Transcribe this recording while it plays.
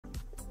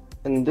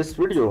In this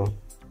video,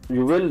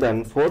 you will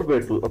learn 4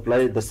 ways to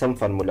apply the sum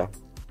formula.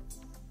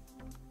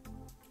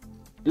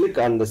 Click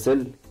on the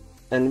cell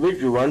in which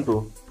you want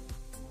to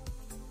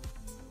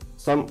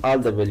sum all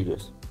the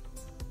values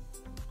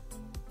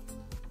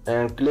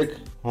and click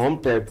Home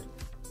tab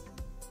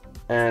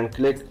and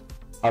click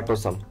Auto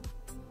Sum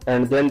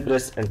and then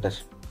press Enter.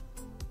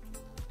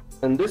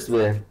 In this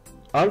way,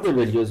 all the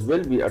values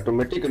will be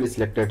automatically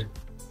selected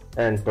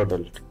and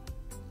totaled.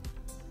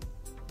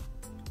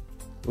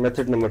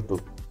 Method number 2.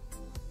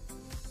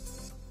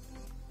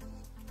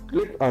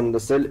 Click on the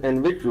cell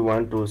in which you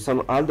want to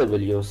sum all the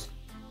values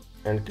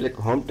and click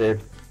Home tab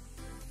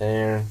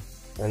and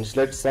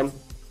select Sum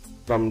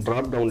from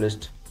drop down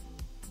list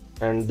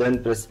and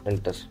then press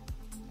Enter.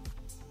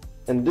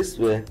 In this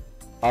way,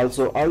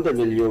 also all the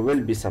value will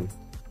be summed.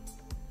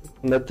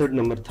 Method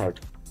number 3.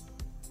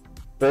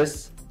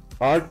 Press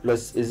Alt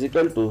plus is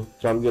equal to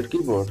from your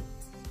keyboard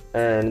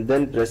and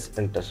then press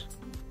Enter.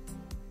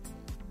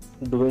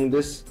 Doing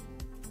this,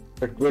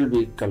 it will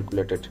be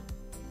calculated.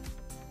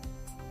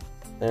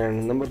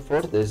 And number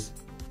 4 is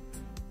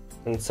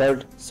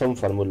insert sum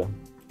formula.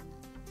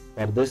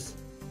 For this,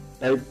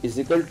 type is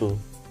equal to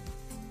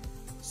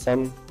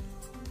sum,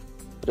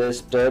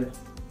 press tab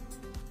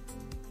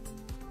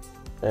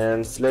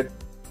and select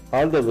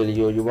all the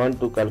value you want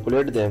to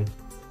calculate them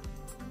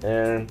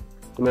and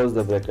close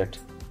the bracket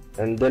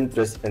and then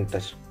press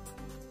Enter.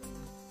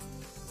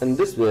 In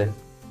this way,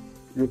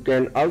 you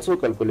can also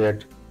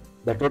calculate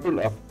the total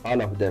of all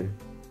of them.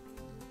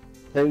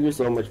 Thank you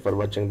so much for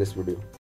watching this video.